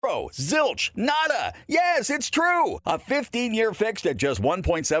Zilch, nada. Yes, it's true. A 15-year fixed at just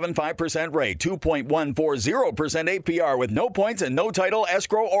 1.75% rate, 2.140% APR with no points and no title,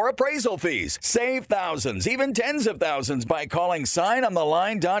 escrow, or appraisal fees. Save thousands, even tens of thousands by calling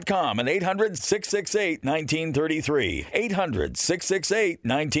signontheline.com at 800-668-1933.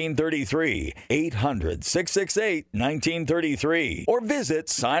 800-668-1933. 800-668-1933. Or visit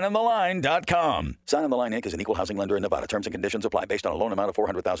signontheline.com. Sign on the Line Inc. is an equal housing lender in Nevada. Terms and conditions apply based on a loan amount of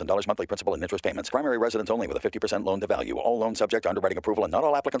 $400,000 monthly principal and interest payments. Primary residence only with a 50% loan to value. All loans subject to underwriting approval and not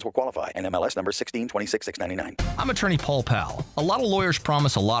all applicants will qualify. NMLS number 1626699. I'm attorney Paul Powell. A lot of lawyers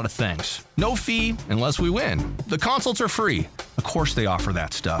promise a lot of things. No fee unless we win. The consults are free. Of course they offer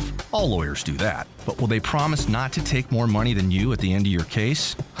that stuff. All lawyers do that. But will they promise not to take more money than you at the end of your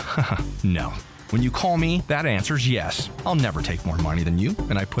case? No. When you call me, that answer's yes. I'll never take more money than you,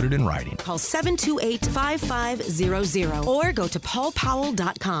 and I put it in writing. Call 728-5500 or go to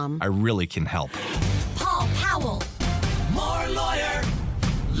paulpowell.com. I really can help. Paul Powell. More lawyer,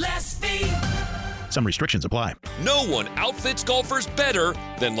 less fee. Some restrictions apply. No one outfits golfers better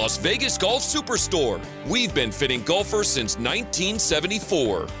than Las Vegas Golf Superstore. We've been fitting golfers since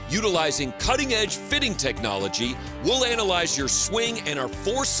 1974. Utilizing cutting-edge fitting technology, we'll analyze your swing and our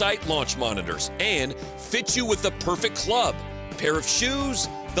Foresight launch monitors and fit you with the perfect club, pair of shoes,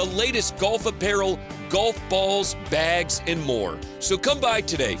 the latest golf apparel, golf balls, bags, and more. So come by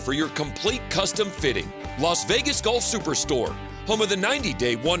today for your complete custom fitting. Las Vegas Golf Superstore. Home of the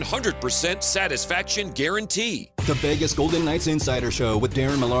 90-day 100% satisfaction guarantee. The Vegas Golden Knights Insider Show with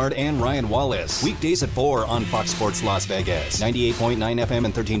Darren Millard and Ryan Wallace. Weekdays at 4 on Fox Sports Las Vegas. 98.9 FM and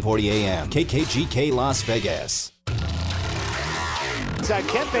 1340 AM. KKGK Las Vegas. Inside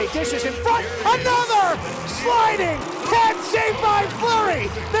Kempe, dishes in front. Another sliding catch saved by Fleury.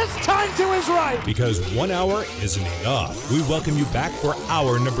 This time to his right. Because 1 hour isn't enough. We welcome you back for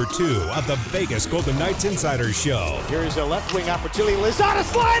hour number 2 of the Vegas Golden Knights Insider Show. Here's a left wing opportunity. Lozada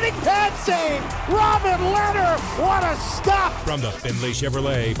sliding pad save. Robin Lehner. What a stop. From the Findlay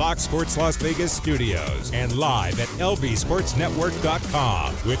Chevrolet Fox Sports Las Vegas studios and live at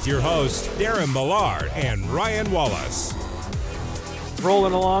lvsportsnetwork.com with your hosts Darren Millard and Ryan Wallace.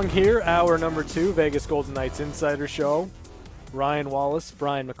 Rolling along here, hour number 2, Vegas Golden Knights Insider Show. Ryan Wallace,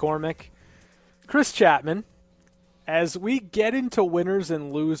 Brian McCormick, Chris Chapman. As we get into winners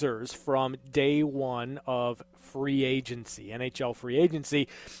and losers from day one of free agency, NHL free agency,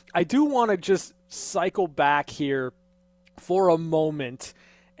 I do want to just cycle back here for a moment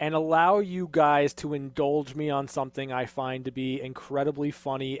and allow you guys to indulge me on something I find to be incredibly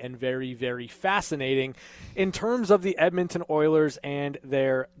funny and very, very fascinating in terms of the Edmonton Oilers and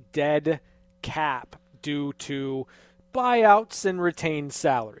their dead cap due to buyouts and retained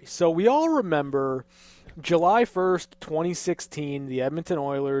salary. So we all remember July 1st, 2016, the Edmonton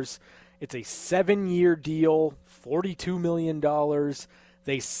Oilers, it's a 7-year deal, $42 million.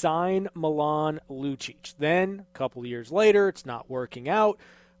 They sign Milan Lucic. Then, a couple years later, it's not working out.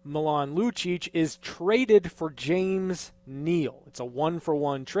 Milan Lucic is traded for James Neal. It's a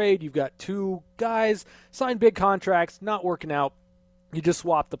 1-for-1 trade. You've got two guys, signed big contracts, not working out. You just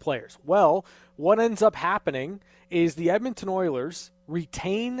swap the players. Well, what ends up happening is the Edmonton Oilers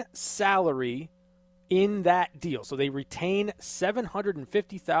retain salary in that deal. So they retain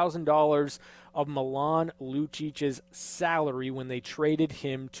 $750,000 of Milan Lucic's salary when they traded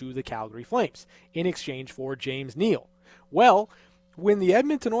him to the Calgary Flames in exchange for James Neal. Well, when the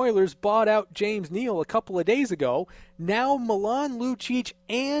Edmonton Oilers bought out James Neal a couple of days ago, now Milan Lucic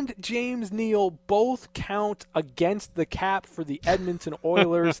and James Neal both count against the cap for the Edmonton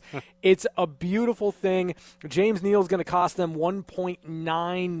Oilers. It's a beautiful thing. James Neal is going to cost them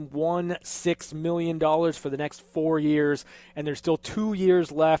 $1.916 million for the next 4 years, and there's still 2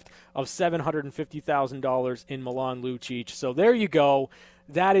 years left of $750,000 in Milan Lucic. So there you go.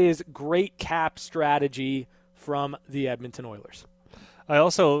 That is great cap strategy from the Edmonton Oilers.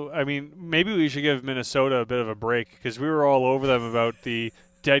 Maybe we should give Minnesota a bit of a break because we were all over them about the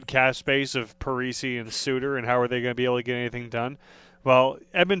dead cap space of Parise and Suter and how are they going to be able to get anything done. Well,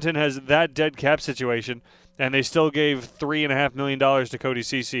 Edmonton has that dead cap situation, and they still gave $3.5 million to Cody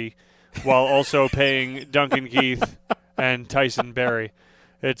Ceci while also paying Duncan Keith and Tyson Barrie.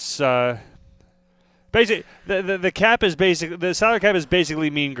 It's basically the cap is basically the salary cap is basically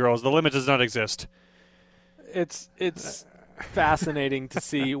Mean Girls. The limit does not exist. It's fascinating to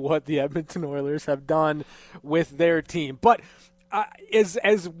see what the Edmonton Oilers have done with their team. But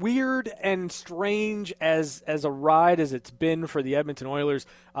as weird and strange as a ride as it's been for the Edmonton Oilers,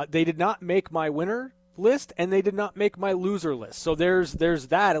 they did not make my winner list, and they did not make my loser list. So there's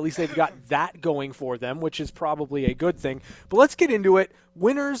that. At least they've got that going for them, which is probably a good thing. But let's get into it.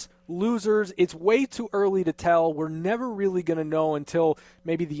 Winners, losers, it's way too early to tell. We're never really going to know until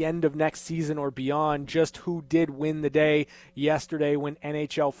maybe the end of next season or beyond just who did win the day yesterday when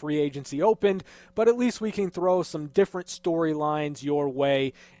NHL free agency opened. But at least we can throw some different storylines your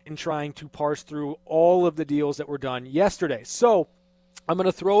way in trying to parse through all of the deals that were done yesterday. So I'm going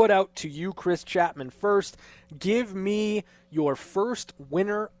to throw it out to you, Chris Chapman, first. Give me your first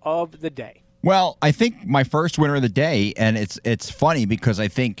winner of the day. Well, I think my first winner of the day, and it's funny because I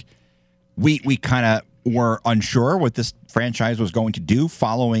think we kind of were unsure what this franchise was going to do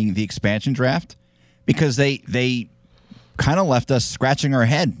following the expansion draft, because they kind of left us scratching our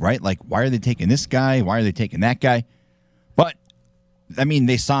head, right? Like, why are they taking this guy? Why are they taking that guy? But, I mean,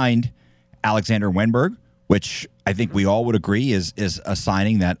 they signed Alexander Wenberg, which I think we all would agree is a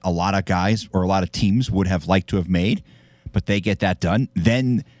signing that a lot of guys or a lot of teams would have liked to have made, but they get that done.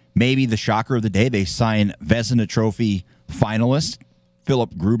 Then maybe the shocker of the day, they sign Vezina Trophy finalist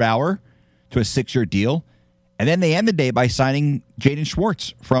Philip Grubauer to a 6-year deal. And then they end the day by signing Jaden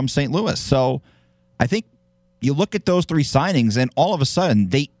Schwartz from St. Louis. So I think you look at those 3 signings, and all of a sudden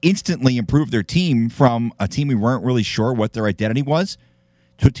they instantly improved their team from a team we weren't really sure what their identity was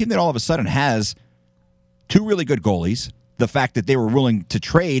to a team that all of a sudden has 2 really good goalies. The fact that they were willing to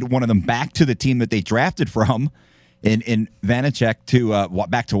trade one of them back to the team that they drafted from in Vanacek to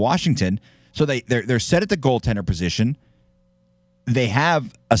back to Washington. So they're set at the goaltender position. They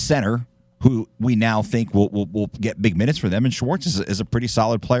have a center who we now think will get big minutes for them, and Schwartz is a pretty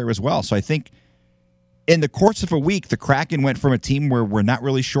solid player as well. So I think in the course of a week, the Kraken went from a team where we're not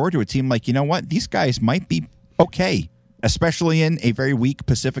really sure to a team like, you know what, these guys might be okay, especially in a very weak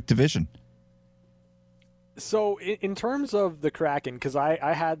Pacific Division. So in terms of the Kraken, because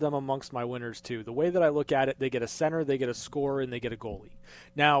I had them amongst my winners too, the way that I look at it, they get a center, they get a scorer, and they get a goalie.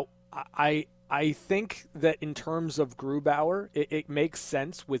 Now, I think that in terms of Grubauer, it makes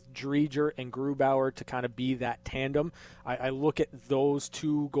sense with Driedger and Grubauer to kind of be that tandem. I look at those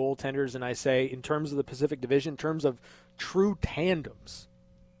 2 goaltenders and I say, in terms of the Pacific Division, in terms of true tandems,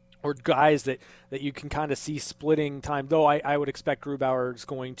 or guys that you can kind of see splitting time, though I would expect Grubauer is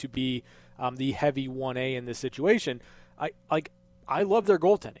going to be the heavy 1A in this situation. I love their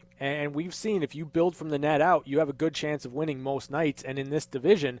goaltending, and we've seen if you build from the net out, you have a good chance of winning most nights. And in this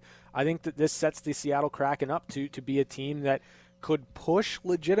division, I think that this sets the Seattle Kraken up to be a team that could push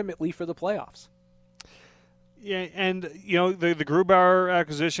legitimately for the playoffs. Yeah, and you know the Grubauer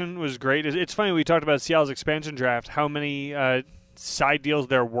acquisition was great. It's funny, we talked about Seattle's expansion draft, how many side deals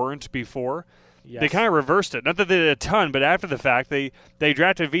there weren't before. Yes. They kind of reversed it. Not that they did a ton, but after the fact, they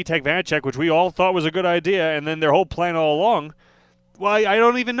drafted Vitek Vanacek, which we all thought was a good idea, and then their whole plan all along, well, I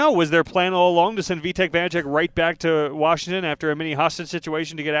don't even know. Was their plan all along to send Vitek Vanacek right back to Washington after a mini hostage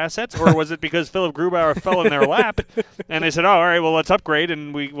situation to get assets, or was it because Philip Grubauer fell in their lap, and they said, oh, all right, well, let's upgrade,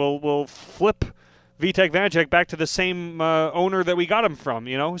 and we'll flip Vitek Vanacek back to the same owner that we got him from,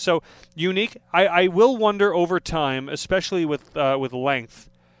 you know? So, unique. I will wonder over time, especially with length,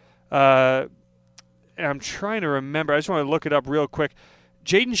 I'm trying to remember. I just want to look it up real quick.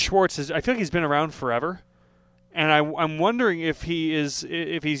 Jaden Schwartz I feel like he's been around forever, and I'm wondering if he's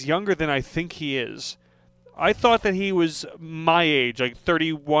younger than I think he is. I thought that he was my age, like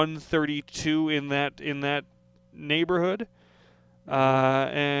 31, 32 in that neighborhood,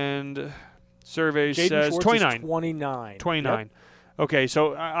 and survey Jaden says Schwartz 29. Is 29. 29. Yep. Okay,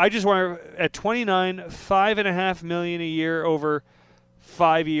 so I just want to, at 29, $5.5 million a year over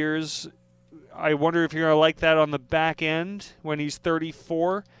 5 years. I wonder if you're going to like that on the back end when he's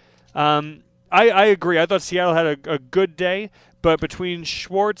 34. I agree. I thought Seattle had a good day, but between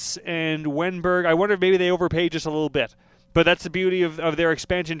Schwartz and Wenberg, I wonder if maybe they overpaid just a little bit. But that's the beauty of their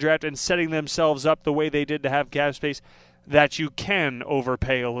expansion draft and setting themselves up the way they did to have cap space, that you can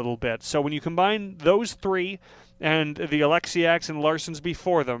overpay a little bit. So when you combine those 3 and the Alexiaks and Larsons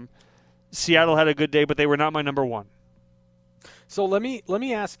before them, Seattle had a good day, but they were not my number 1. So let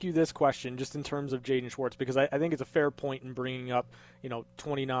me ask you this question, just in terms of Jaden Schwartz, because I think it's a fair point in bringing up,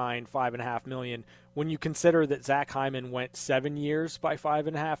 29, $5.5 million. When you consider that Zach Hyman went 7 years by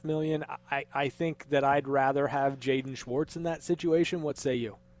 $5.5 million, I think that I'd rather have Jaden Schwartz in that situation. What say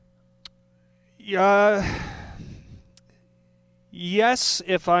you? Yes,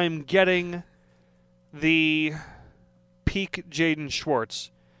 if I'm getting the peak Jaden Schwartz.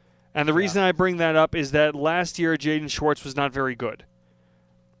 And the reason I bring that up is that last year Jaden Schwartz was not very good.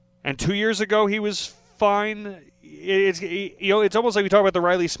 And 2 years ago he was fine. It's almost like we talk about the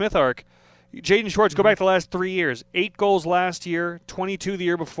Riley Smith arc. Jaden Schwartz, go back the last 3 years. 8 goals last year, 22 the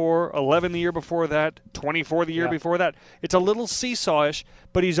year before, 11 the year before that, 24 the year before that. It's a little seesawish,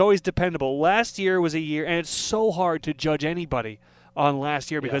 but he's always dependable. Last year was a year, and it's so hard to judge anybody on last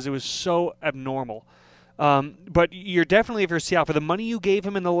year because it was so abnormal. But you're definitely, if you're Seattle, for the money you gave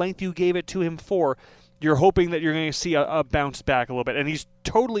him and the length you gave it to him for, you're hoping that you're going to see a bounce back a little bit. And he's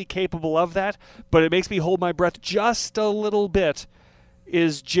totally capable of that, but it makes me hold my breath just a little bit.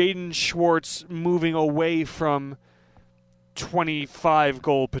 Is Jaden Schwartz moving away from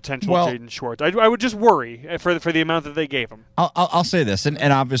 25-goal potential Jaden Schwartz? I would just worry for the amount that they gave him. I'll say this,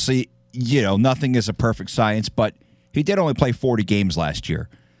 and obviously, nothing is a perfect science, but he did only play 40 games last year.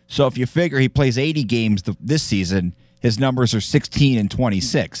 So if you figure he plays 80 games this season, his numbers are 16 and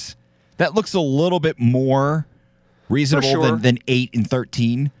 26. That looks a little bit more reasonable than 8 and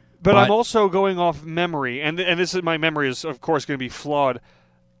 13. But I'm also going off memory, and this is my memory is, of course, going to be flawed.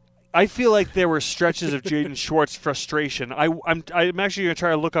 I feel like there were stretches of Jaden Schwartz frustration. I'm actually going to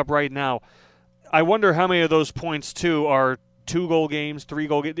try to look up right now. I wonder how many of those points, too, are 2-goal games,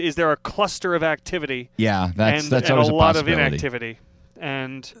 3-goal games. Is there a cluster of activity? Yeah, that's always a lot of possibility. Inactivity.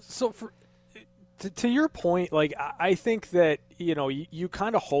 And so to your point, like I think that you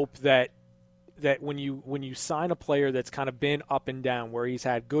kind of hope that when you sign a player that's kind of been up and down, where he's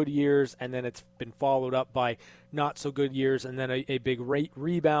had good years and then it's been followed up by not so good years and then a big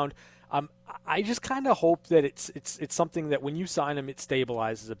rebound. I just kind of hope that it's something that when you sign him, it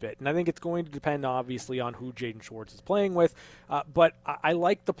stabilizes a bit. And I think it's going to depend, obviously, on who Jaden Schwartz is playing with. But I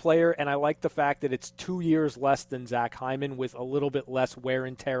like the player, and I like the fact that it's 2 years less than Zach Hyman with a little bit less wear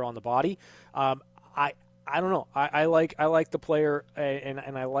and tear on the body. I don't know. I like the player,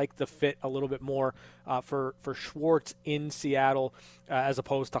 and I like the fit a little bit more for Schwartz in Seattle as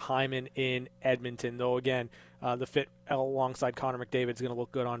opposed to Hyman in Edmonton. Though again, the fit alongside Connor McDavid is going to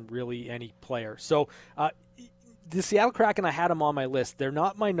look good on really any player. So the Seattle Kraken, I had them on my list. They're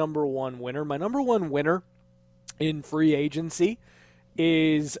not my number one winner. My number one winner in free agency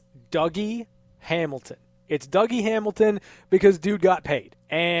is Dougie Hamilton. It's Dougie Hamilton because dude got paid.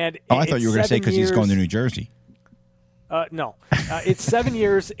 And I thought you were going to say because he's going to New Jersey. No. It's 7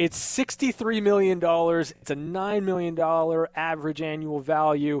 years. It's $63 million. It's a $9 million average annual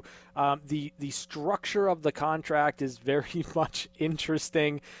value. The structure of the contract is very much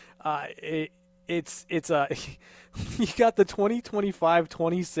interesting. It's you got the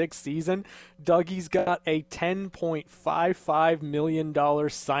 2025-26 season. Dougie's got a $10.55 million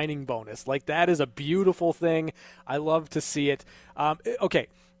signing bonus. Like, that is a beautiful thing. I love to see it. Okay.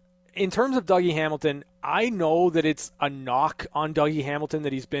 In terms of Dougie Hamilton, I know that it's a knock on Dougie Hamilton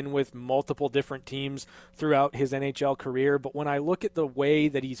that he's been with multiple different teams throughout his NHL career, but when I look at the way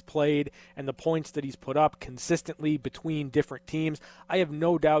that he's played and the points that he's put up consistently between different teams, I have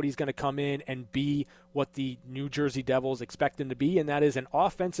no doubt he's going to come in and be what the New Jersey Devils expect him to be, and that is an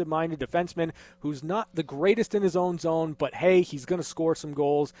offensive-minded defenseman who's not the greatest in his own zone, but hey, he's going to score some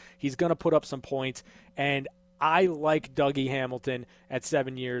goals, he's going to put up some points, and I like Dougie Hamilton at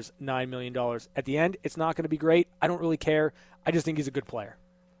 7 years, $9 million. At the end, it's not going to be great. I don't really care. I just think he's a good player.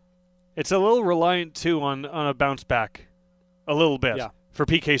 It's a little reliant, too, on a bounce back. A little bit for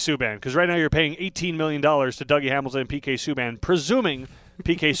PK Subban. Because right now you're paying $18 million to Dougie Hamilton and PK Subban, presuming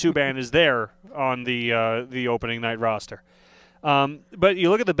PK Subban is there on the opening night roster. But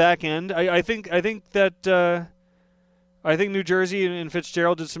you look at the back end, I think New Jersey and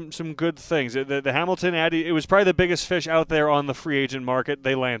Fitzgerald did some good things. The Hamilton ad, it was probably the biggest fish out there on the free agent market.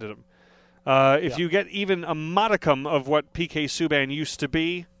 They landed him. If you get even a modicum of what PK Subban used to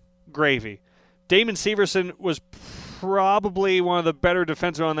be, gravy. Damon Severson was probably one of the better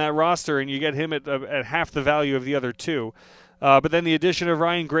defensemen on that roster, and you get him at half the value of the other two. But then the addition of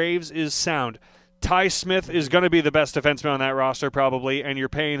Ryan Graves is sound. Ty Smith is going to be the best defenseman on that roster probably, and you're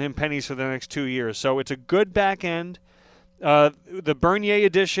paying him pennies for the next 2 years. So it's a good back end. The Bernier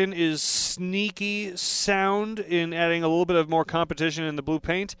edition is sneaky sound in adding a little bit of more competition in the blue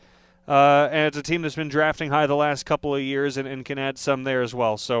paint. And it's a team that's been drafting high the last couple of years and can add some there as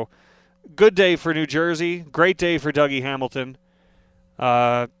well. So good day for New Jersey. Great day for Dougie Hamilton.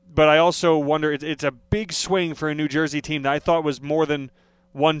 But I also wonder, it's a big swing for a New Jersey team that I thought was more than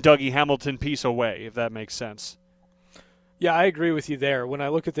one Dougie Hamilton piece away, if that makes sense. Yeah, I agree with you there. When I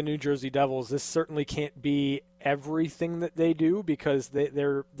look at the New Jersey Devils, this certainly can't be everything that they do because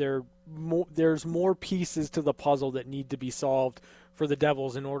there's more pieces to the puzzle that need to be solved for the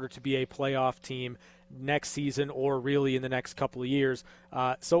Devils in order to be a playoff team next season or really in the next couple of years.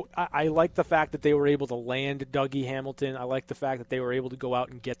 So I like the fact that they were able to land Dougie Hamilton. I like the fact that they were able to go out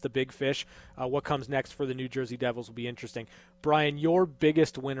and get the big fish. What comes next for the New Jersey Devils will be interesting. Brian, your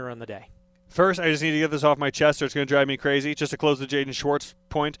biggest winner on the day? First, I just need to get this off my chest or it's going to drive me crazy. Just to close the Jaden Schwartz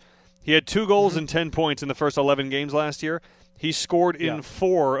point. He had 2 goals and 10 points in the first 11 games last year. He scored in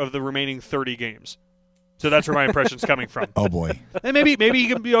 4 of the remaining 30 games. So that's where my impression's coming from. Oh, boy. And maybe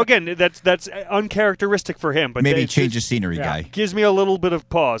you can, again, that's uncharacteristic for him. But maybe change the scenery, guy. Gives me a little bit of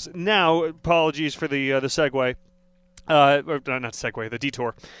pause. Now, apologies for the segue. Or not segue, the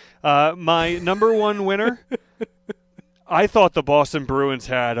detour. My number 1 winner, I thought the Boston Bruins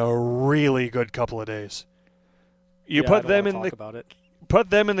had a really good couple of days. You put them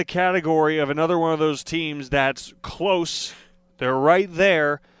in the category of another one of those teams that's close. They're right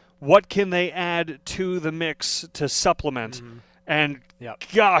there. What can they add to the mix to supplement? Mm-hmm. And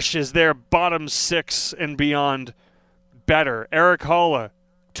gosh, is their bottom 6 and beyond better? Eric Haula,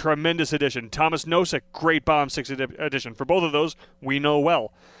 tremendous addition. Thomas Nosek, great bottom 6 addition. For both of those, we know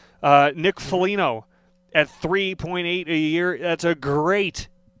well. Nick Foligno at 3.8 a year. That's a great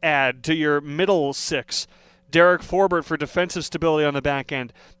add to your middle 6. Derek Forbert for defensive stability on the back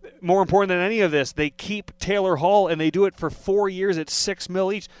end. More important than any of this, they keep Taylor Hall, and they do it for 4 years at $6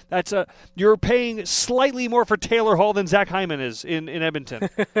 million each. You're paying slightly more for Taylor Hall than Zach Hyman is in Edmonton.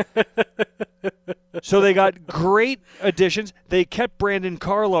 So they got great additions. They kept Brandon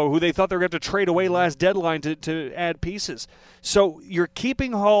Carlo, who they thought they were going to have to trade away last deadline to add pieces. So you're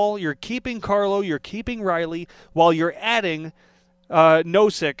keeping Hall, you're keeping Carlo, you're keeping Riley, while you're adding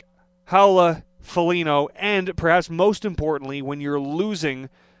Nosek, Haula, Foligno, and perhaps most importantly, when you're losing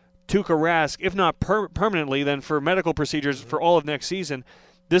Tuukka Rask, if not permanently, then for medical procedures for all of next season,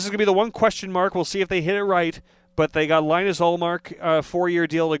 this is going to be the one question mark. We'll see if they hit it right, but they got Linus Ullmark, a 4-year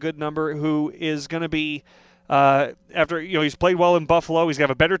deal, a good number, who is going to be, after he's played well in Buffalo, he's got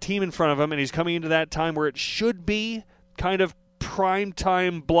a better team in front of him, and he's coming into that time where it should be kind of prime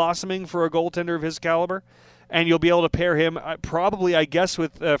time blossoming for a goaltender of his caliber, and you'll be able to pair him probably, I guess,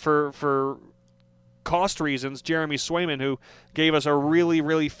 with for cost reasons, Jeremy Swayman, who gave us a really,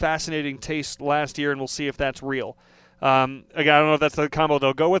 really fascinating taste last year, and we'll see if that's real. Again, I don't know if that's the combo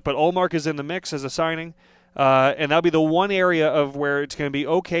they'll go with, but Ullmark is in the mix as a signing, and that'll be the one area of where it's going to be,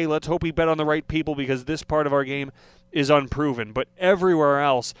 okay, let's hope we bet on the right people because this part of our game is unproven. But everywhere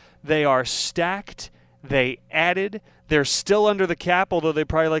else, they are stacked, they added, they're still under the cap, although they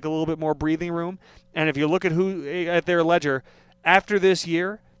probably like a little bit more breathing room. And if you look at their ledger, after this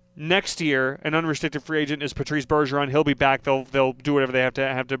year, next year, an unrestricted free agent is Patrice Bergeron. He'll be back. They'll do whatever they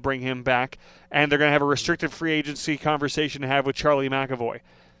have to bring him back. And they're going to have a restricted free agency conversation to have with Charlie McAvoy.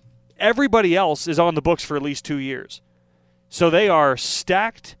 Everybody else is on the books for at least 2 years. So they are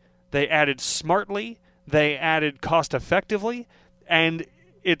stacked. They added smartly. They added cost-effectively. And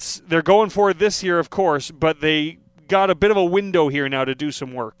they're going for it this year, of course, but they got a bit of a window here now to do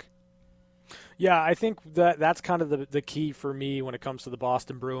some work. Yeah, I think that's kind of the key for me when it comes to the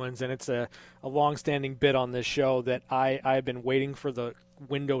Boston Bruins, and it's a long-standing bit on this show that I've been waiting for the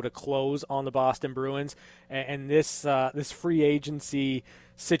window to close on the Boston Bruins, and this free agency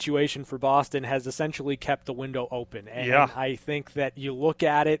situation for Boston has essentially kept the window open. And I think that you look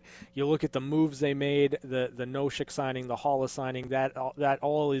at it, you look at the moves they made, the Nosek signing, the Haula signing, that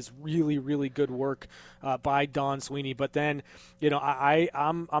all is really, really good work by Don Sweeney. But then, I'm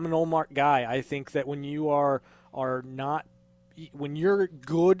an Ullmark guy. I think that when you when you're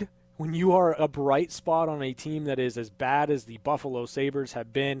good, when you are a bright spot on a team that is as bad as the Buffalo Sabres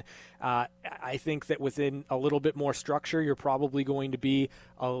have been, I think that within a little bit more structure, you're probably going to be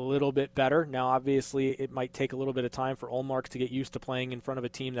a little bit better. Now, obviously, it might take a little bit of time for Ullmark to get used to playing in front of a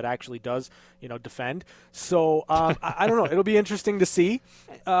team that actually does, defend. So I don't know. It'll be interesting to see.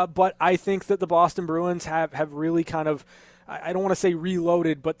 But I think that the Boston Bruins have really kind of, I don't want to say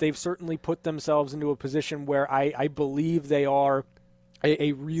reloaded, but they've certainly put themselves into a position where I believe they are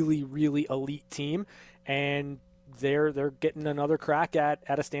a really, really elite team, and they're getting another crack at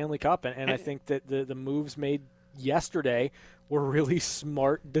a Stanley Cup. And I think that the moves made yesterday were really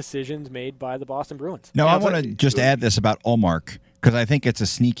smart decisions made by the Boston Bruins. No, I want to just add this about Ullmark, because I think it's a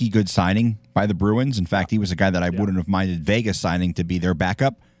sneaky good signing by the Bruins. In fact, he was a guy that I wouldn't have minded Vegas signing to be their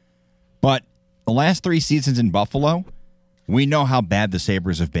backup. But the last 3 seasons in Buffalo, we know how bad the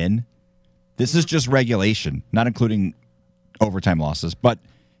Sabres have been. This is just regulation, not including overtime losses. But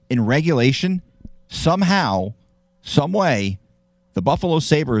in regulation, somehow, some way, the Buffalo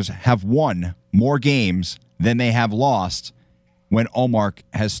Sabres have won more games than they have lost when Ullmark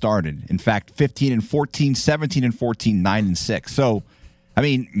has started. In fact, 15-14, 17-14, 9-6. So, I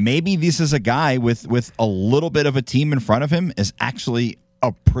mean, maybe this is a guy with a little bit of a team in front of him is actually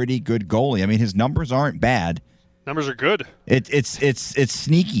a pretty good goalie. I mean, his numbers aren't bad. Numbers are good. It's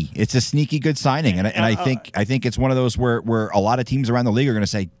sneaky. It's a sneaky good signing, and I think it's one of those where a lot of teams around the league are going to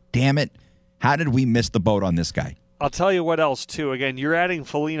say, "Damn it, How did we miss the boat on this guy? I'll tell you what else, too. Again, you're adding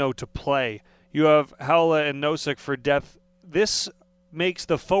Foligno to play. You have Haula and Nosek for depth. This makes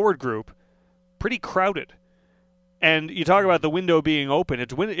the forward group pretty crowded. And you talk about the window being open.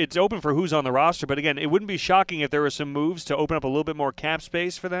 It's open for who's on the roster, but again, it wouldn't be shocking if there were some moves to open up a little bit more cap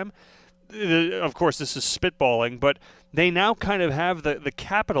space for them. Of course, this is spitballing, but they now kind of have the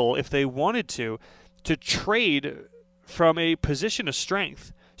capital, if they wanted to trade from a position of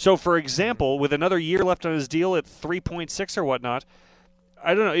strength. So, for example, with another year left on his deal at 3.6 or whatnot,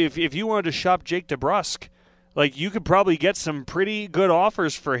 I don't know, if you wanted to shop Jake DeBrusk, like, you could probably get some pretty good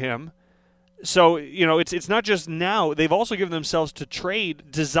offers for him. So, it's not just now. They've also given themselves to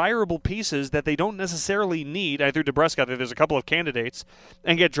trade desirable pieces that they don't necessarily need. I threw DeBrusk out there. There's a couple of candidates.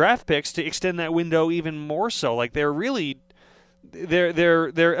 And get draft picks to extend that window even more so. Like, they're really...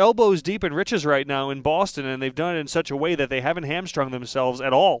 They're elbows deep in riches right now in Boston, and they've done it in such a way that they haven't hamstrung themselves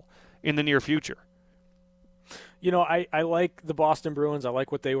at all in the near future. I like the Boston Bruins. I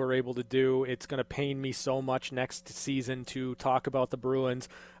like what they were able to do. It's going to pain me so much next season to talk about the Bruins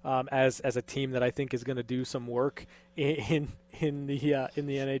as a team that I think is going to do some work in the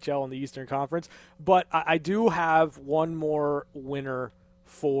NHL in the Eastern Conference. But I do have one more winner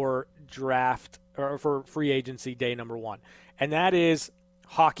for draft or for free agency day number 1, and that is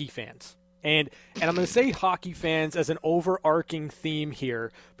hockey fans. And I'm going to say hockey fans as an overarching theme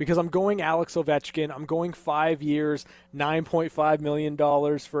here because I'm going Alex Ovechkin. I'm going 5 years, $9.5 million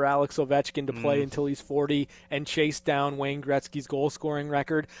for Alex Ovechkin to play until he's 40 and chase down Wayne Gretzky's goal-scoring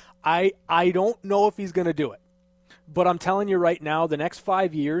record. I don't know if he's going to do it. But I'm telling you right now, the next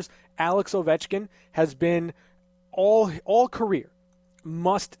 5 years, Alex Ovechkin has been all career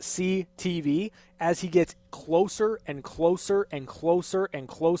must-see TV as he gets closer and closer and closer and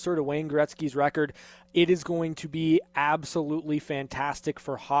closer to Wayne Gretzky's record. It is going to be absolutely fantastic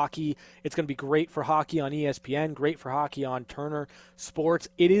for hockey. It's going to be great for hockey on ESPN, great for hockey on Turner Sports.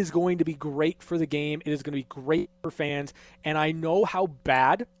 It is going to be great for the game. It is going to be great for fans. And I know how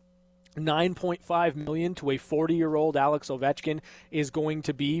bad $9.5 million to a 40-year-old Alex Ovechkin is going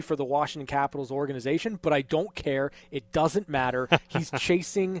to be for the Washington Capitals organization, but I don't care. It doesn't matter. He's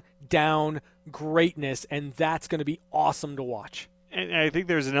chasing down greatness, and that's going to be awesome to watch. And I think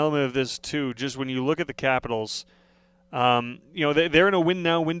there's an element of this, too, just when you look at the Capitals. They're in a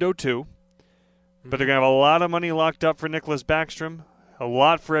win-now window, too, but they're going to have a lot of money locked up for Nicholas Backstrom, a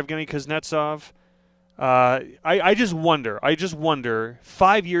lot for Evgeny Kuznetsov. I just wonder,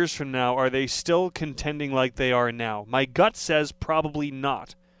 5 years from now, are they still contending like they are now? My gut says probably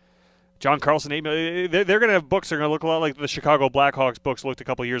not. John Carlson, $8 million, they're going to have books that are going to look a lot like the Chicago Blackhawks books looked a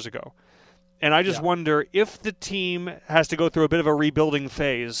couple years ago. And I just wonder if the team has to go through a bit of a rebuilding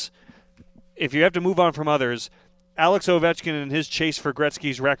phase, if you have to move on from others, Alex Ovechkin and his chase for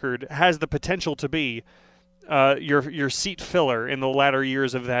Gretzky's record has the potential to be your seat filler in the latter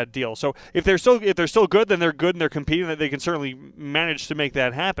years of that deal. So if they're still good, then they're good and they're competing. That they can certainly manage to make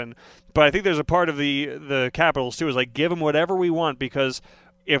that happen. But I think there's a part of the Capitals too is like give them whatever we want, because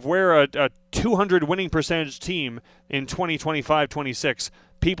if we're a 200 winning percentage team in 2025-26,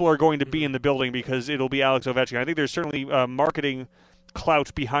 people are going to be in the building because it'll be Alex Ovechkin. I think there's certainly marketing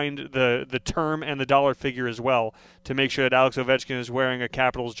clout behind the term and the dollar figure as well to make sure that Alex Ovechkin is wearing a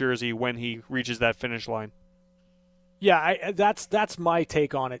Capitals jersey when he reaches that finish line. Yeah, that's my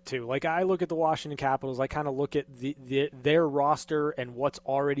take on it too. Like, I look at the Washington Capitals, I kind of look at their roster and what's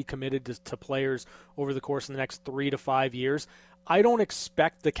already committed to players over the course of the next 3 to 5 years. I don't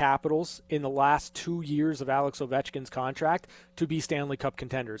expect the Capitals in the last 2 years of Alex Ovechkin's contract to be Stanley Cup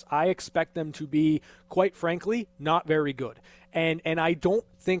contenders. I expect them to be, quite frankly, not very good. And I don't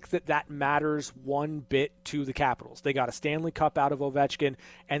think that matters one bit to the Capitals. They got a Stanley Cup out of Ovechkin,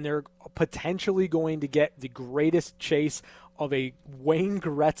 and they're potentially going to get the greatest chase of a Wayne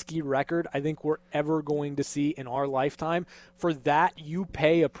Gretzky record I think we're ever going to see in our lifetime. For that, you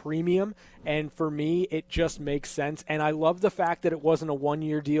pay a premium, and for me, it just makes sense. And I love the fact that it wasn't a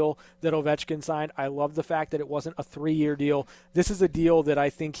one-year deal that Ovechkin signed. I love the fact that it wasn't a 3-year deal. This is a deal that I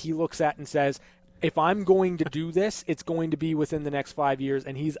think he looks at and says, if I'm going to do this, it's going to be within the next 5 years,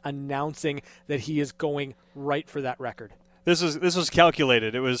 and he's announcing that he is going right for that record. This was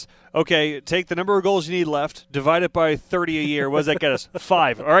calculated. It was, okay, take the number of goals you need left, divide it by 30 a year. What does that get us?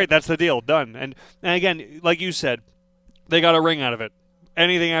 5. All right, that's the deal. Done. And again, like you said, they got a ring out of it.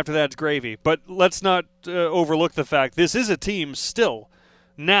 Anything after that's gravy. But let's not overlook the fact this is a team still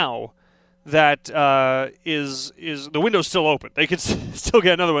now that is the window's still open. They could still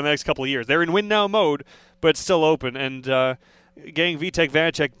get another one in the next couple of years. They're in win-now mode, but it's still open. And getting Vitek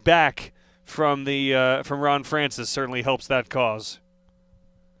Vanacek back from Ron Francis certainly helps that cause.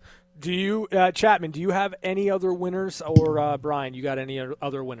 Do you, Chapman, do you have any other winners, or Brian, you got any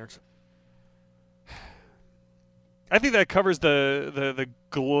other winners? I think that covers the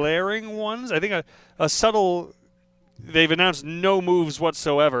glaring ones. I think a subtle. They've announced no moves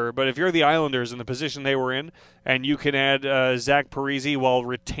whatsoever, but if you're the Islanders in the position they were in, and you can add Zach Parise while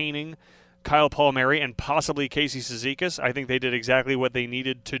retaining Kyle Palmieri and possibly Casey Cizikas, I think they did exactly what they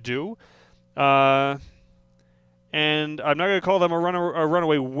needed to do. And I'm not going to call them a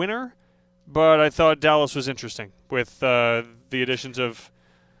runaway winner, but I thought Dallas was interesting with the additions of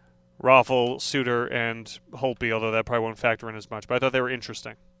Raffl, Suter, and Holtby, although that probably won't factor in as much. But I thought they were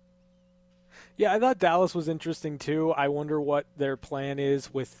interesting. Yeah, I thought Dallas was interesting too. I wonder what their plan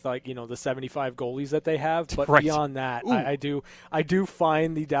is with the 75 goalies that they have. But beyond that, I do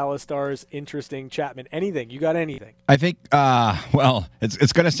find the Dallas Stars interesting. Chapman, anything? You got anything? I think,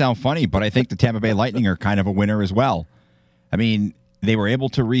 it's going to sound funny, but I think the Tampa Bay Lightning are kind of a winner as well. I mean, they were able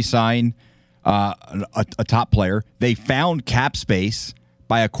to re-sign a top player. They found cap space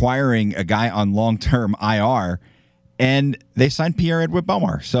by acquiring a guy on long-term IR, and they signed Pierre-Edouard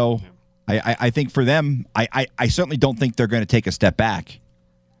Bellemare. So I think for them, I certainly don't think they're going to take a step back.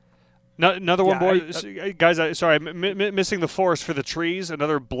 Another one, boys. Guys, sorry, I'm missing the forest for the trees.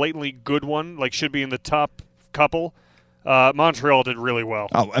 Another blatantly good one, should be in the top couple. Montreal did really well.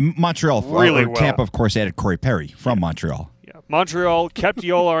 Oh, Montreal. Really well. Tampa, of course, added Corey Perry from Montreal. Yeah. Montreal kept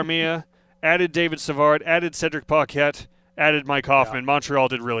Yoel Armia, added David Savard, added Cedric Paquette, added Mike Hoffman. Yeah. Montreal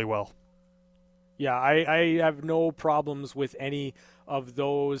did really well. Yeah, I have no problems with any of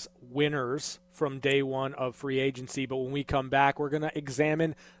those winners from day one of free agency. But when we come back, we're going to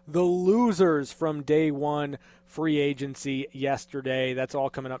examine the losers from day one free agency yesterday. That's all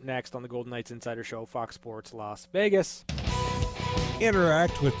coming up next on the Golden Knights Insider Show, Fox Sports Las Vegas.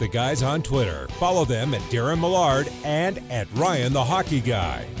 Interact with the guys on Twitter. Follow them at Darren Millard and at Ryan the Hockey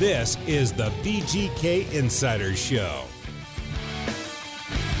Guy. This is the VGK Insider Show.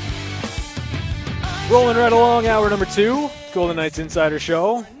 Rolling right along, hour number 2, Golden Knights Insider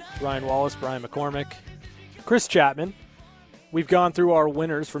Show. Ryan Wallace, Brian McCormick, Chris Chapman. We've gone through our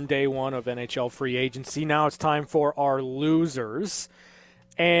winners from day one of NHL free agency. Now it's time for our losers.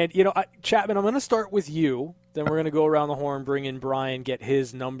 And, Chapman, I'm going to start with you. Then we're going to go around the horn, bring in Brian, get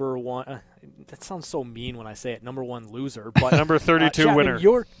his number one. That sounds so mean when I say it, number one loser. But number 32 Chapman,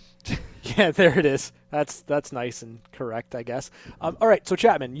 winner. Yeah, there it is. That's nice and correct, I guess. All right, so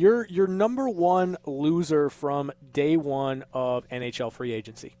Chapman, you're number one loser from day one of NHL free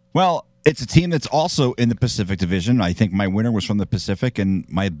agency. Well, it's a team that's also in the Pacific Division. I think my winner was from the Pacific, and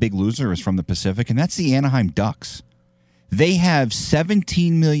my big loser is from the Pacific, and that's the Anaheim Ducks. They have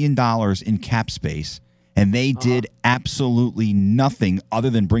 $17 million in cap space, and they did absolutely nothing other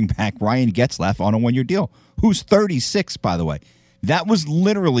than bring back Ryan Getzlaf on a one-year deal, who's 36, by the way. That was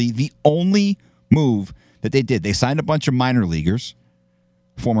literally the only move that they did. They signed a bunch of minor leaguers.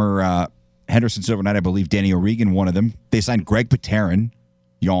 Former Henderson Silver Knight, I believe Danny O'Regan, one of them. They signed Greg Pateryn.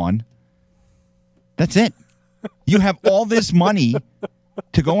 Yawn. That's it. You have all this money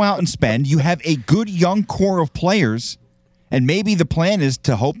to go out and spend. You have a good young core of players, and maybe the plan is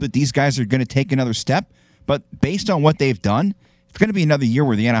to hope that these guys are going to take another step. But based on what they've done, it's going to be another year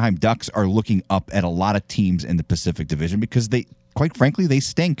where the Anaheim Ducks are looking up at a lot of teams in the Pacific Division because they, quite frankly, they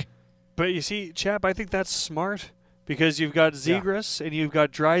stink. But you see, Chap, I think that's smart because you've got Zegras and you've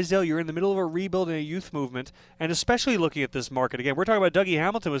got Drysdale. You're in the middle of a rebuild and a youth movement, and especially looking at this market again. We're talking about Dougie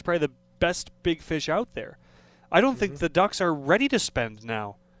Hamilton was probably the best big fish out there. I don't think the Ducks are ready to spend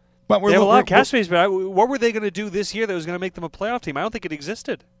now. They have a lot of cap space, but what were they going to do this year that was going to make them a playoff team? I don't think it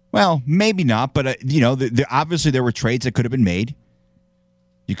existed. Well, maybe not, but obviously there were trades that could have been made.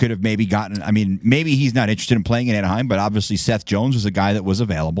 You could have maybe gotten, maybe he's not interested in playing in Anaheim, but obviously Seth Jones was a guy that was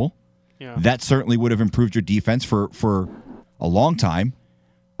available. Yeah. That certainly would have improved your defense for a long time.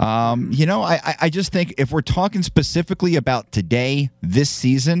 I just think if we're talking specifically about today, this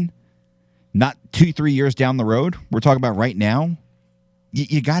season, not 2-3 years down the road, we're talking about right now,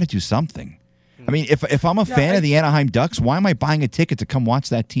 you got to do something. I mean, if I'm a fan of the Anaheim Ducks, why am I buying a ticket to come watch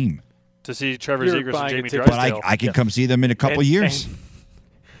that team? To see Trevor Zegras and Jamie Drysdale. But I can come see them in a couple years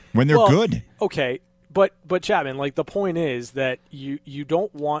when they're good. Okay, but Chapman, the point is that you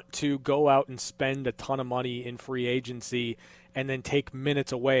don't want to go out and spend a ton of money in free agency and then take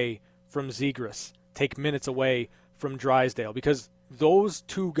minutes away from Zegras, take minutes away from Drysdale, because those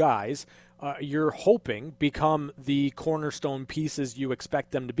two guys you're hoping become the cornerstone pieces you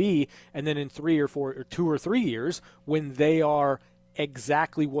expect them to be, and then in 2 or 3 years, when they are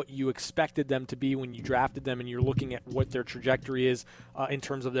exactly what you expected them to be when you drafted them and you're looking at what their trajectory is in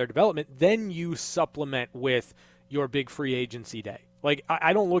terms of their development, then you supplement with your big free agency day. Like,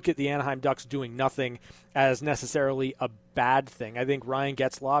 I don't look at the Anaheim Ducks doing nothing as necessarily a bad thing. I think Ryan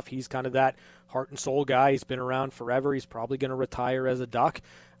Getzlaf, he's kind of that heart and soul guy. He's been around forever. He's probably going to retire as a Duck.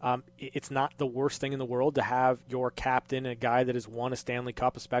 It's not the worst thing in the world to have your captain, a guy that has won a Stanley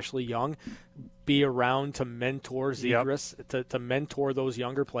Cup, especially young, be around to mentor Zegras, to mentor those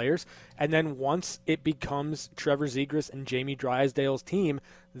younger players. And then once it becomes Trevor Zegras and Jamie Drysdale's team,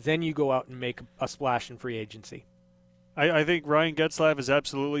 then you go out and make a splash in free agency. I think Ryan Getzlaf is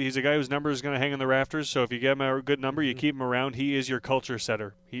absolutely – he's a guy whose number is going to hang in the rafters. So if you get him a good number, you keep him around. He is your culture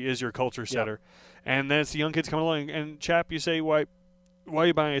setter. He is your culture setter. And then it's the young kids coming along. And, Chap, you say, why are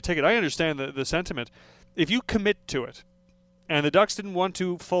you buying a ticket? I understand the sentiment. If you commit to it, and the Ducks didn't want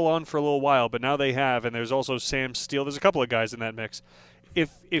to full on for a little while, but now they have, and there's also Sam Steele. There's a couple of guys in that mix.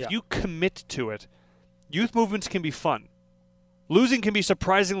 If you commit to it, youth movements can be fun. Losing can be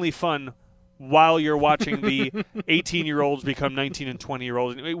surprisingly fun while you're watching the 18-year-olds become 19 and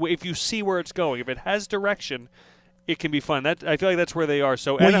 20-year-olds. If you see where it's going, if it has direction, it can be fun. I feel like that's where they are.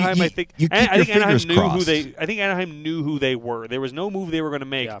 So Anaheim, I think Anaheim knew who they were. There was no move they were going to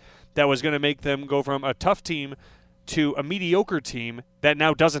make that was going to make them go from a tough team to a mediocre team that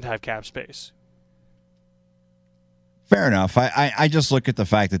now doesn't have cap space. Fair enough. I just look at the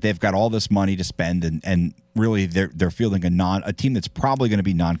fact that they've got all this money to spend, and really they're fielding a team that's probably going to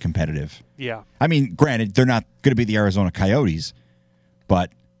be non-competitive. Yeah. I mean, granted, they're not going to be the Arizona Coyotes,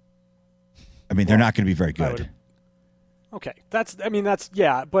 but I mean, they're not going to be very good. Okay,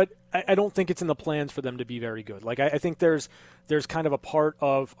 but I don't think it's in the plans for them to be very good. Like I think there's kind of a part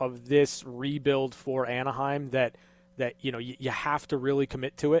of this rebuild for Anaheim that you have to really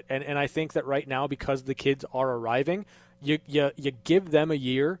commit to it, and I think that right now, because the kids are arriving, you give them a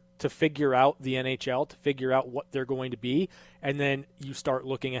year to figure out the NHL, to figure out what they're going to be, and then you start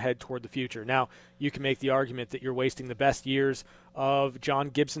looking ahead toward the future. Now, you can make the argument that you're wasting the best years of John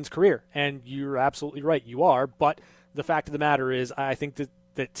Gibson's career, and you're absolutely right, you are, but the fact of the matter is, I think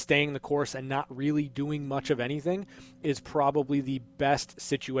that staying the course and not really doing much of anything is probably the best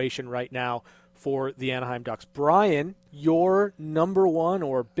situation right now for the Anaheim Ducks. Brian, your number one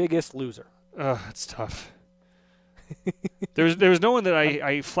or biggest loser? It's tough. There was no one that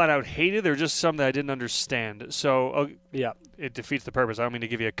I flat out hated. There were just some that I didn't understand. So it defeats the purpose. I don't mean to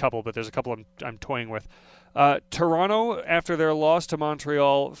give you a couple, but there's a couple I'm toying with. Toronto, after their loss to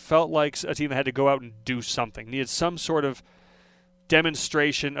Montreal, felt like a team that had to go out and do something. Needed some sort of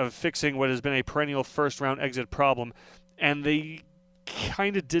demonstration of fixing what has been a perennial first-round exit problem, and they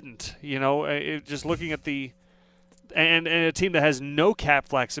kind of didn't. Just looking at and a team that has no cap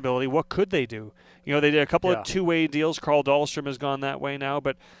flexibility, what could they do? They did a couple of two-way deals. Carl Dahlstrom has gone that way now,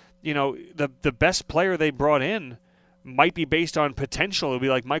 but the best player they brought in might be based on potential. It would be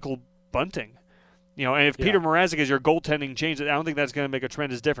like Michael Bunting. And if Peter Mrazek is your goaltending change, I don't think that's going to make a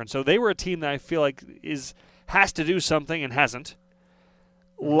tremendous difference. So they were a team that I feel like has to do something and hasn't.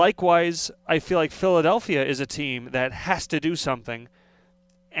 Likewise, I feel like Philadelphia is a team that has to do something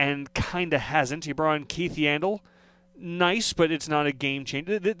and kind of hasn't. You brought in Keith Yandel. Nice, but it's not a game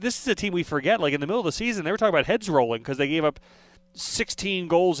changer. This is a team we forget. Like in the middle of the season, they were talking about heads rolling because they gave up 16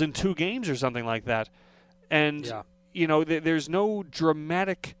 goals in 2 games or something like that. And, there's no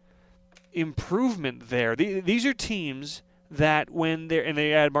dramatic improvement there. These are teams that when they're – and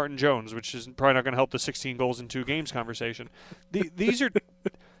they add Martin Jones, which is probably not going to help the 16 goals in 2 games conversation. These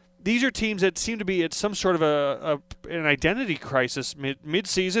are teams that seem to be at some sort of an identity crisis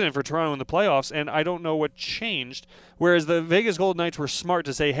mid-season and for Toronto in the playoffs, and I don't know what changed. Whereas the Vegas Golden Knights were smart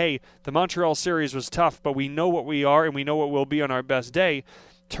to say, hey, the Montreal series was tough, but we know what we are and we know what we'll be on our best day.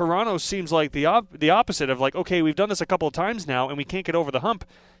 Toronto seems like the opposite of like, okay, we've done this a couple of times now and we can't get over the hump.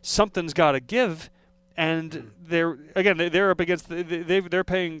 Something's got to give. And they're up against they're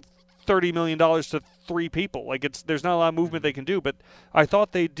paying $30 million to 3 people. Like there's not a lot of movement they can do, but I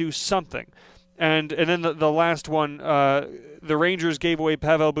thought they'd do something. And then the last one, the Rangers gave away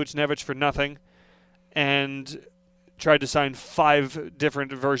Pavel Buchnevich for nothing, and tried to sign 5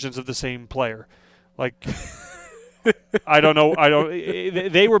 different versions of the same player. Like I don't know.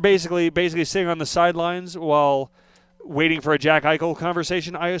 They were basically sitting on the sidelines while waiting for a Jack Eichel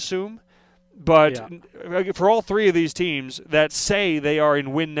conversation, I assume. But for all 3 of these teams that say they are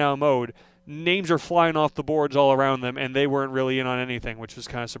in win-now mode, names are flying off the boards all around them, and they weren't really in on anything, which was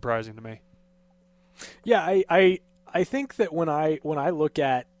kind of surprising to me. Yeah, I think that when I look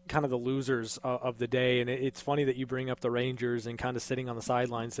at kind of the losers of the day, and it's funny that you bring up the Rangers and kind of sitting on the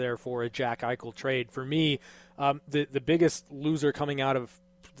sidelines there for a Jack Eichel trade. For me, the biggest loser coming out of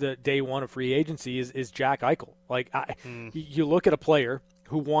the day one of free agency is Jack Eichel. Like you look at a player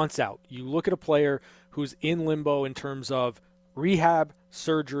who wants out. You look at a player who's in limbo in terms of rehab,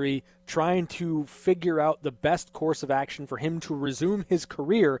 surgery, trying to figure out the best course of action for him to resume his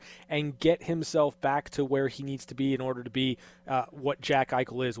career and get himself back to where he needs to be in order to be what Jack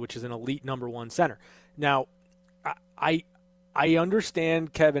Eichel is, which is an elite number one center. Now, I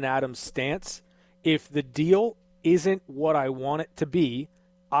understand Kevin Adams' stance. If the deal isn't what I want it to be,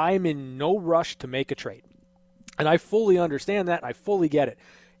 I'm in no rush to make a trade. And I fully understand that. I fully get it.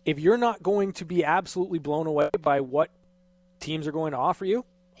 If you're not going to be absolutely blown away by what teams are going to offer you,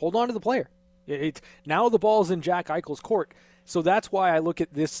 hold on to the player. Now the ball's in Jack Eichel's court. So that's why I look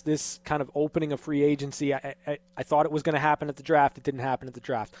at this kind of opening of free agency. I thought it was going to happen at the draft. It didn't happen at the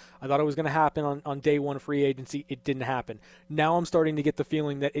draft. I thought it was going to happen on day one of free agency. It didn't happen. Now I'm starting to get the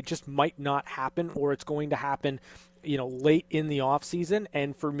feeling that it just might not happen, or it's going to happen, late in the offseason.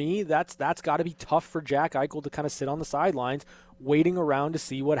 And for me, that's got to be tough for Jack Eichel to kind of sit on the sidelines waiting around to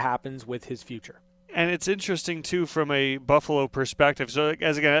see what happens with his future. And it's interesting, too, from a Buffalo perspective. So,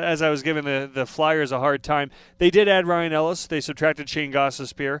 as I was giving the Flyers a hard time, they did add Ryan Ellis. They subtracted Shane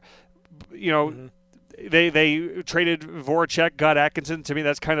Gostisbehere. They traded Voracek, got Atkinson. To me,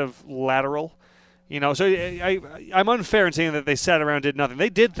 that's kind of lateral. So I'm unfair in saying that they sat around and did nothing. They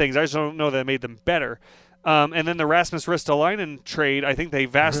did things. I just don't know that it made them better. And then the Rasmus Ristolainen trade, I think they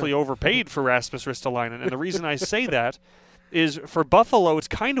vastly overpaid for Rasmus Ristolainen. And the reason I say that is for Buffalo, it's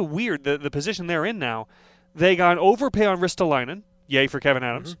kind of weird, the position they're in now. They got an overpay on Ristolainen. Yay for Kevin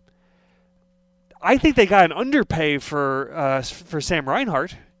Adams. I think they got an underpay for Sam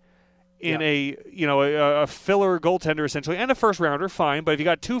Reinhart in a filler goaltender, essentially, and a first-rounder, fine. But if you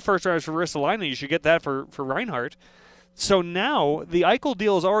got 2 first-rounders for Ristolainen, you should get that for Reinhart. So now the Eichel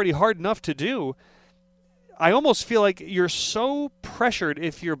deal is already hard enough to do. I almost feel like you're so pressured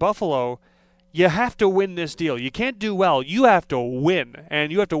if you're Buffalo. You have to win this deal. You can't do well. You have to win,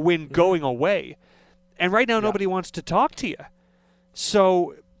 and you have to win going away. And right now, nobody wants to talk to you.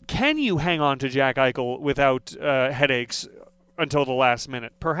 So can you hang on to Jack Eichel without headaches until the last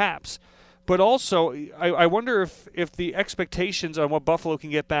minute? Perhaps. But also, I wonder if the expectations on what Buffalo can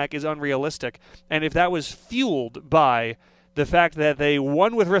get back is unrealistic, and if that was fueled by the fact that they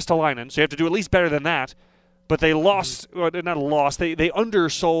won with Ristolainen, so you have to do at least better than that, but they lost, or not lost, they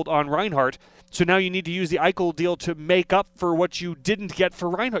undersold on Reinhart. So now you need to use the Eichel deal to make up for what you didn't get for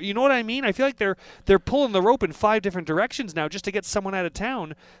Reinhart. You know what I mean? I feel like they're pulling the rope in 5 different directions now just to get someone out of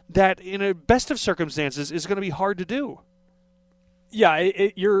town that, in a best of circumstances, is going to be hard to do. Yeah,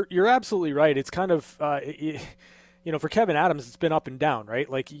 you're absolutely right. It's kind of for Kevin Adams, it's been up and down, right?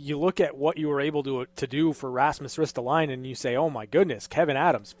 Like, you look at what you were able to do for Rasmus Ristolainen, and you say, oh my goodness, Kevin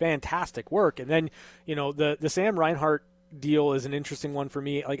Adams, fantastic work. And then, the Sam Reinhart deal is an interesting one for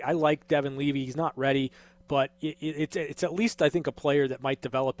me. Like, I like Devin Levy. He's not ready, but it's at least, I think, a player that might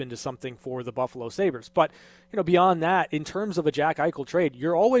develop into something for the Buffalo Sabres. But, beyond that, in terms of a Jack Eichel trade,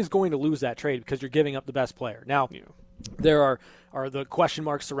 you're always going to lose that trade because you're giving up the best player. Now, there are the question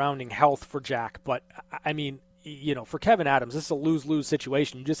marks surrounding health for Jack, but, I mean, for Kevin Adams, this is a lose-lose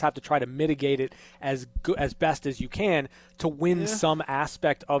situation. You just have to try to mitigate it as best as you can to win some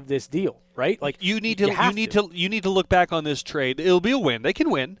aspect of this deal, right? Like, you need to look back on this trade. It'll be a win. They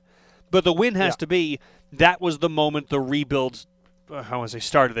can win, but the win has to be that was the moment the rebuild. How was they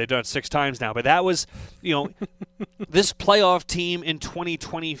started? They've done it 6 times now, but that was this playoff team in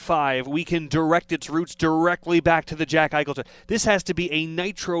 2025. We can direct its roots directly back to the Jack Eichel. This has to be a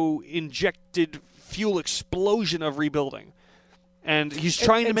nitro-injected fuel explosion of rebuilding, and he's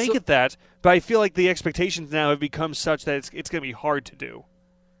trying to make it that, but I feel like the expectations now have become such that it's going to be hard to do.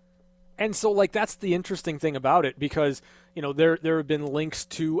 And so, like, that's the interesting thing about it, because there have been links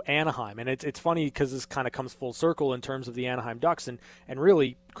to Anaheim, and it's funny because this kind of comes full circle in terms of the Anaheim Ducks, and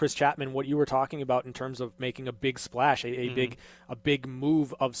really, Chris Chapman, what you were talking about in terms of making a big splash, a big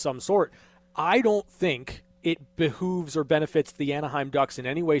move of some sort. I don't think it behooves or benefits the Anaheim Ducks in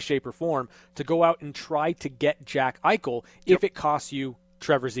any way, shape, or form to go out and try to get Jack Eichel if it costs you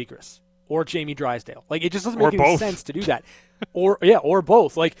Trevor Zegras or Jamie Drysdale. Like, it just doesn't make any sense to do that. Or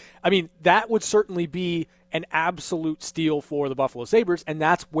both. Like, I mean, that would certainly be an absolute steal for the Buffalo Sabres, and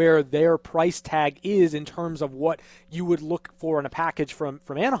that's where their price tag is in terms of what you would look for in a package from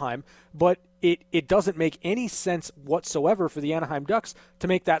Anaheim. But it doesn't make any sense whatsoever for the Anaheim Ducks to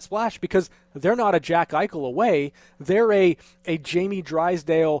make that splash, because they're not a Jack Eichel away. They're a Jamie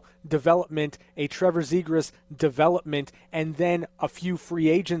Drysdale development, a Trevor Zegras development, and then a few free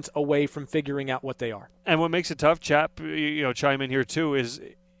agents away from figuring out what they are. And what makes it tough, Chap, chime in here too, is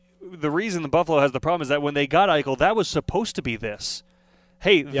the reason the Buffalo has the problem is that when they got Eichel, that was supposed to be this.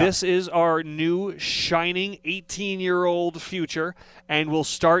 Hey, this is our new shining 18-year-old future, and we'll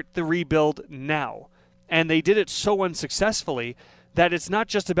start the rebuild now. And they did it so unsuccessfully that it's not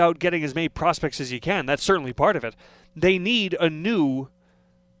just about getting as many prospects as you can. That's certainly part of it. They need a new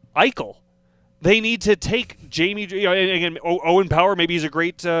Eichel. They need to take Jamie. Again, Owen Power maybe he's a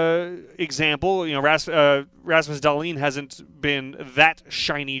great example. Rasmus Dahlin hasn't been that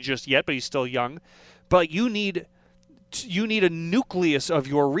shiny just yet, but he's still young. But you need a nucleus of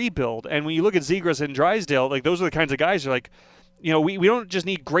your rebuild. And when you look at Zegras and Drysdale, like those are the kinds of guys who are like, we don't just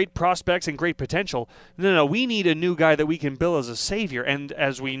need great prospects and great potential. No, we need a new guy that we can bill as a savior. And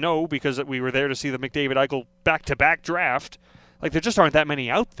as we know, because we were there to see the McDavid Eichel back-to-back draft, like there just aren't that many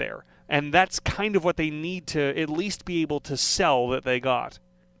out there. And that's kind of what they need to at least be able to sell that they got.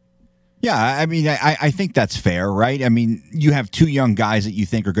 Yeah, I mean, I think that's fair, right? I mean, you have two young guys that you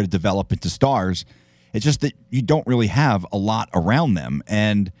think are going to develop into stars. It's just that you don't really have a lot around them.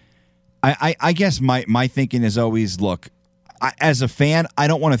 And I guess my thinking is always, look, as a fan, I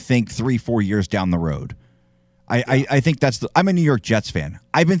don't want to think 3-4 years down the road. I think I'm a New York Jets fan.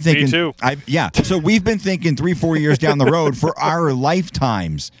 I've been thinking. Me too. So we've been thinking 3-4 years down the road for our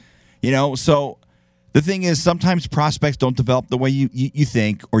lifetimes. So the thing is, sometimes prospects don't develop the way you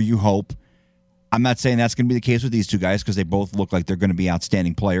think or you hope. I'm not saying that's going to be the case with these two guys because they both look like they're going to be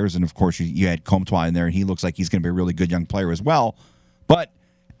outstanding players. And, of course, you had Comtois in there, and he looks like he's going to be a really good young player as well. But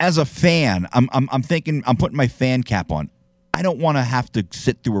as a fan, I'm thinking, I'm putting my fan cap on. I don't want to have to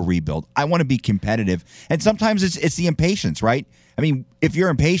sit through a rebuild. I want to be competitive. And sometimes it's the impatience, right? I mean, if you're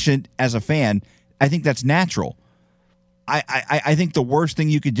impatient as a fan, I think that's natural. I think the worst thing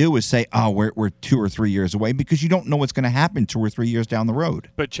you could do is say, we're 2 or 3 years away because you don't know what's going to happen 2 or 3 years down the road.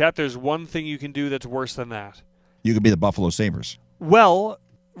 But, Chap, there's one thing you can do that's worse than that. You could be the Buffalo Sabres. Well,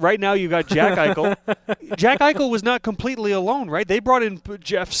 right now you got Jack Eichel. Jack Eichel was not completely alone, right? They brought in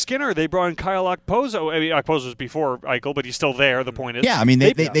Jeff Skinner. They brought in Kyle Okposo. I mean, Okposo was before Eichel, but he's still there, the point is. Yeah, I mean,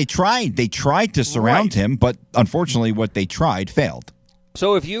 they tried to surround him, but unfortunately what they tried failed.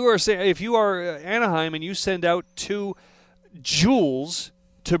 So if you are Anaheim and you send out 2 jewels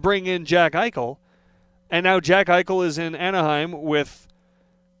to bring in Jack Eichel, and now Jack Eichel is in Anaheim with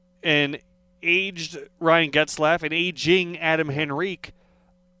an aged Ryan Getzlaf, an aging Adam Henrique,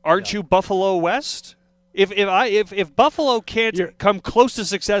 aren't you Buffalo West? If Buffalo can't come close to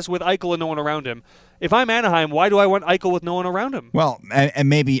success with Eichel and no one around him, if I'm Anaheim, why do I want Eichel with no one around him? Well, and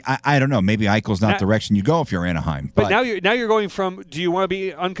maybe I don't know. Maybe Eichel's not the direction you go if you're Anaheim. But now you're going from, do you want to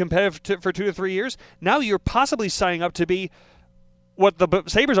be uncompetitive for 2 to 3 years? Now you're possibly signing up to be what the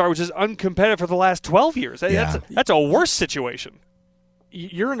Sabres are, which is uncompetitive for the last 12 years. Yeah. That's a worse situation.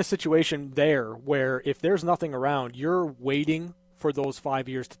 You're in a situation there where if there's nothing around, you're waiting for those 5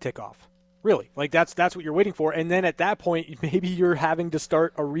 years to tick off. Really, like that's what you're waiting for, and then at that point, maybe you're having to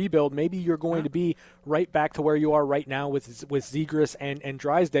start a rebuild. Maybe you're going to be right back to where you are right now with Zegras and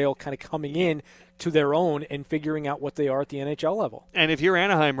Drysdale kind of coming in to their own and figuring out what they are at the NHL level. And if you're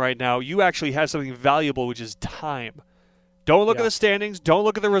Anaheim right now, you actually have something valuable, which is time. Don't look at the standings. Don't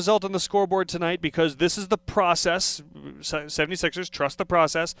look at the result on the scoreboard tonight because this is the process. 76ers, trust the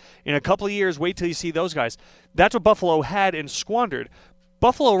process. In a couple of years, wait till you see those guys. That's what Buffalo had and squandered.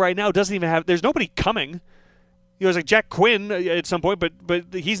 Buffalo right now doesn't even have – there's nobody coming. There's like Jack Quinn at some point, but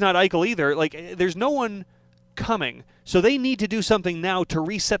he's not Eichel either. Like there's no one coming. So they need to do something now to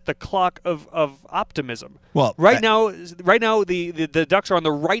reset the clock of optimism. Well, right now the Ducks are on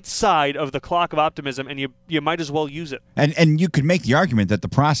the right side of the clock of optimism, and you might as well use it. And you could make the argument that the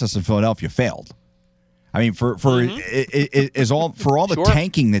process in Philadelphia failed. I mean, for all the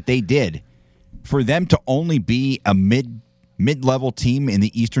tanking that they did, for them to only be a mid-level team in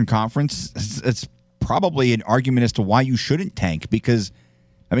the Eastern Conference, it's probably an argument as to why you shouldn't tank because,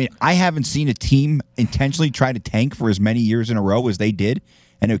 I mean, I haven't seen a team intentionally try to tank for as many years in a row as they did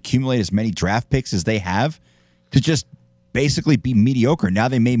and accumulate as many draft picks as they have to just basically be mediocre. Now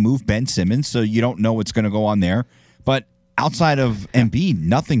they may move Ben Simmons, so you don't know what's going to go on there. But outside of Embiid,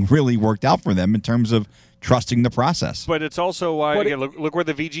 nothing really worked out for them in terms of trusting the process. But it's also why, again, look where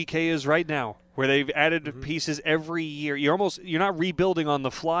the VGK is right now, where they've added pieces every year. You're not rebuilding on the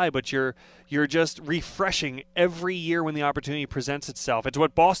fly, but you're just refreshing every year when the opportunity presents itself. It's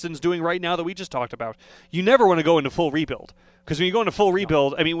what Boston's doing right now that we just talked about. You never want to go into full rebuild because when you go into full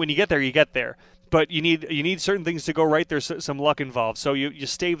rebuild, I mean, when you get there, you get there. But you need certain things to go right. There's some luck involved. So you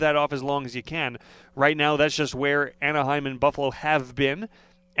stave that off as long as you can. Right now, that's just where Anaheim and Buffalo have been.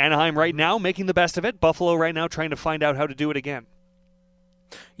 Anaheim right now making the best of it. Buffalo right now trying to find out how to do it again.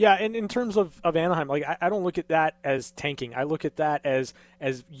 Yeah, and in terms of Anaheim, like I don't look at that as tanking. I look at that as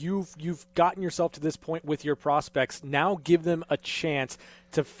you've gotten yourself to this point with your prospects. Now give them a chance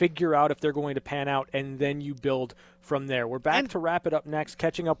to figure out if they're going to pan out, and then you build from there. We're back to wrap it up next,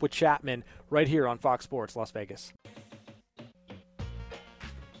 catching up with Chapman right here on Fox Sports Las Vegas.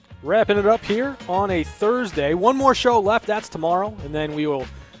 Wrapping it up here on a Thursday. One more show left. That's tomorrow, and then we will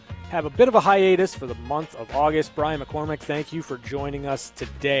have a bit of a hiatus for the month of August. Brian McCormick, thank you for joining us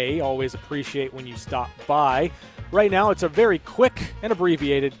today. Always appreciate when you stop by. Right now, it's a very quick and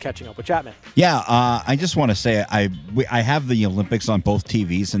abbreviated catching up with Chapman. Yeah, I just want to say I have the Olympics on both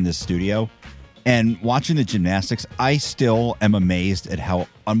TVs in this studio, and watching the gymnastics, I still am amazed at how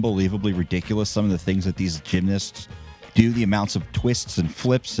unbelievably ridiculous some of the things that these gymnasts do, the amounts of twists and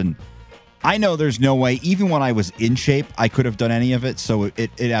flips, and I know there's no way, even when I was in shape, I could have done any of it, so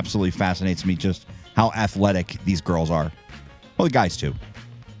it absolutely fascinates me just how athletic these girls are. Well, the guys, too.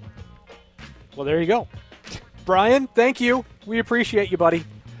 Well, there you go. Brian, thank you. We appreciate you, buddy.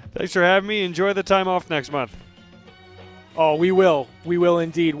 Thanks for having me. Enjoy the time off next month. Oh, we will. We will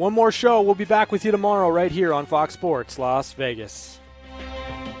indeed. One more show. We'll be back with you tomorrow right here on Fox Sports Las Vegas.